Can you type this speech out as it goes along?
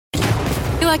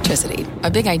Electricity,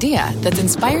 a big idea that's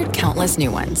inspired countless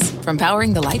new ones. From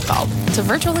powering the light bulb to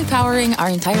virtually powering our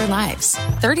entire lives.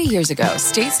 30 years ago,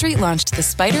 State Street launched the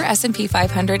Spider S&P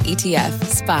 500 ETF,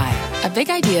 SPY. A big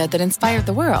idea that inspired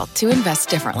the world to invest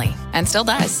differently. And still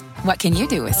does. What can you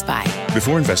do with SPY?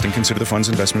 Before investing, consider the fund's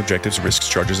investment objectives, risks,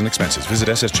 charges, and expenses. Visit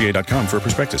ssga.com for a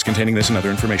prospectus containing this and other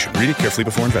information. Read it carefully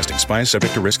before investing. SPY is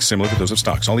subject to risks similar to those of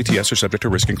stocks. All ETFs are subject to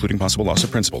risk, including possible loss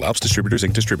of principal. Alps Distributors,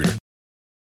 Inc. Distributor.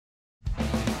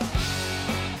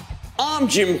 I'm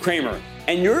Jim Cramer,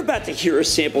 and you're about to hear a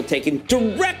sample taken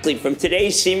directly from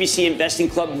today's CNBC Investing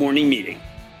Club morning meeting.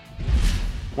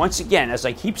 Once again, as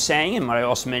I keep saying, and what I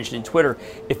also mentioned in Twitter,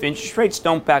 if interest rates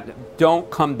don't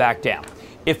come back down,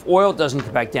 if oil doesn't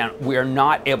come back down, we are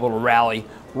not able to rally.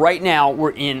 Right now,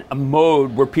 we're in a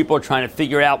mode where people are trying to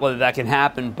figure out whether that can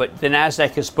happen, but the NASDAQ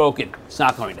has spoken. It's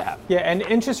not going to happen. Yeah, and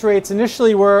interest rates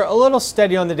initially were a little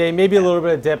steady on the day, maybe a little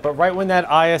bit of dip, but right when that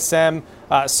ISM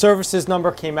services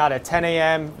number came out at 10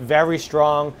 a.m., very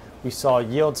strong. We saw a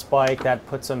yield spike that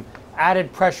put some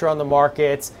added pressure on the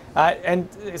markets. And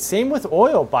same with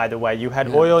oil, by the way. You had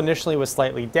oil initially was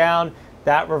slightly down.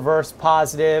 That reversed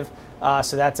positive.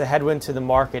 So that's a headwind to the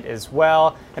market as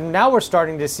well. And now we're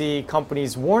starting to see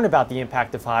companies warn about the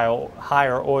impact of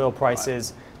higher oil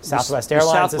prices. Right. Southwest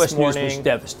Airlines this morning. Southwest news was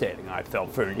devastating, I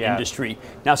felt, for an industry.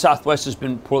 Now, Southwest has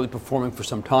been poorly performing for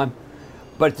some time.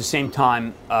 But at the same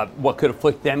time, what could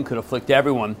afflict them could afflict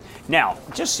everyone. Now,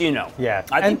 just so you know,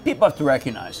 I think people have to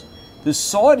recognize the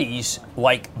Saudis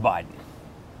like Biden.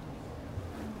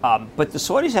 But the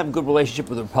Saudis have a good relationship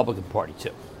with the Republican Party,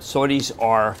 too. Saudis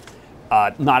are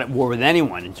not at war with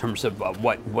anyone in terms of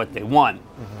what they want.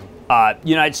 Mm-hmm.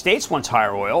 United States wants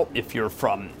higher oil if you're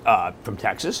from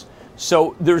Texas.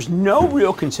 So there's no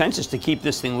real consensus to keep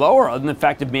this thing lower other than the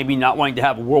fact of maybe not wanting to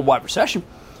have a worldwide recession,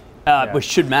 which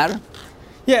should matter.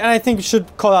 Yeah, and I think you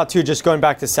should call out, too, just going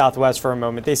back to Southwest for a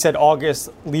moment. They said August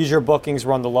leisure bookings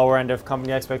were on the lower end of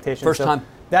company expectations. First time.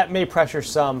 That may pressure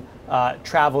some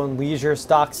travel and leisure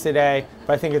stocks today.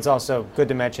 But I think it's also good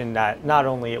to mention that not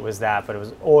only it was that, but it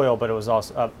was oil, but it was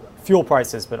also fuel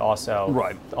prices, but also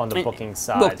on the booking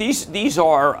side. Look, these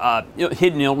are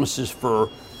hidden illnesses for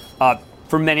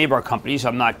many of our companies.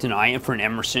 I'm not denying it. For an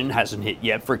Emerson, hasn't hit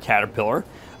yet. For Caterpillar.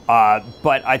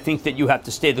 But I think that you have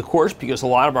to stay the course because a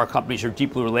lot of our companies are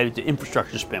deeply related to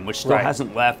infrastructure spend, which still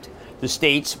hasn't left the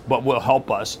States, but will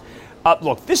help us.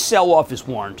 Look, this sell-off is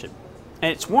warranted.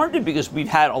 And it's warranted because we've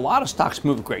had a lot of stocks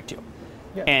move a great deal.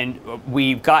 Yeah. And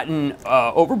we've gotten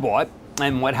overbought.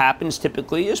 And what happens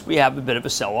typically is we have a bit of a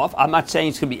sell-off. I'm not saying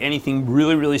it's going to be anything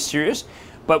really, really serious.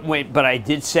 But I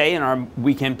did say in our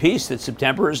weekend piece that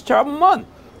September is a terrible month.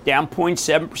 Down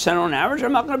 0.7% on average.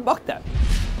 I'm not going to buck that.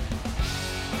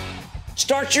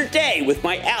 Start your day with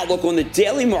my outlook on the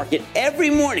daily market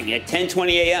every morning at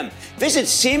 10:20 a.m. Visit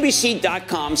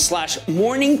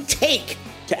CNBC.com/morningtake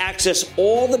to access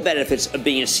all the benefits of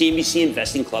being a CNBC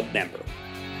Investing Club member.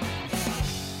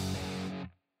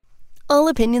 All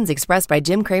opinions expressed by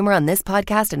Jim Cramer on this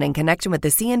podcast and in connection with the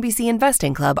CNBC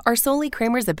Investing Club are solely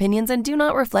Cramer's opinions and do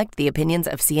not reflect the opinions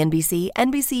of CNBC,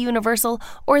 NBC Universal,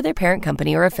 or their parent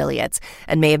company or affiliates,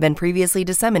 and may have been previously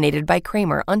disseminated by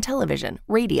Cramer on television,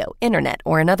 radio, internet,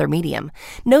 or another medium.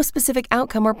 No specific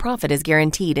outcome or profit is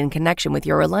guaranteed in connection with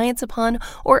your reliance upon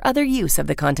or other use of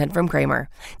the content from Cramer.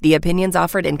 The opinions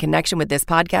offered in connection with this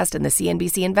podcast and the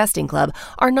CNBC Investing Club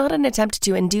are not an attempt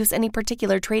to induce any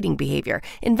particular trading behavior,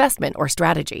 investment, or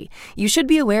strategy. You should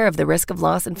be aware of the risk of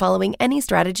loss in following any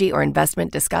strategy or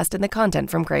investment discussed in the content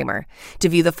from Cramer. To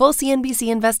view the full CNBC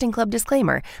Investing Club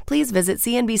disclaimer, please visit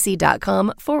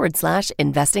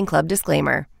cnbc.com/investing club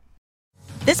disclaimer.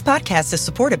 This podcast is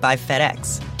supported by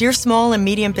FedEx. Dear small and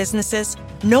medium businesses,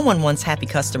 no one wants happy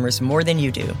customers more than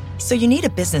you do. So you need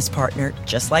a business partner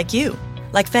just like you.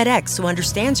 Like FedEx, who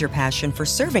understands your passion for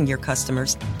serving your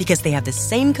customers because they have the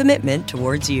same commitment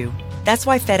towards you. That's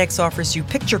why FedEx offers you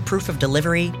picture proof of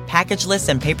delivery, packageless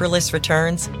and paperless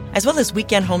returns, as well as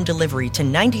weekend home delivery to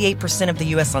 98% of the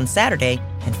U.S. on Saturday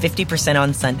and 50%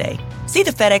 on Sunday. See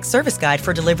the FedEx service guide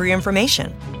for delivery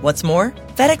information. What's more,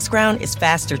 FedEx Ground is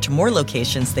faster to more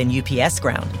locations than UPS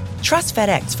Ground. Trust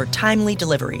FedEx for timely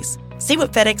deliveries. See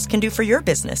what FedEx can do for your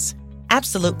business.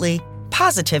 Absolutely,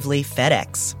 positively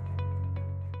FedEx.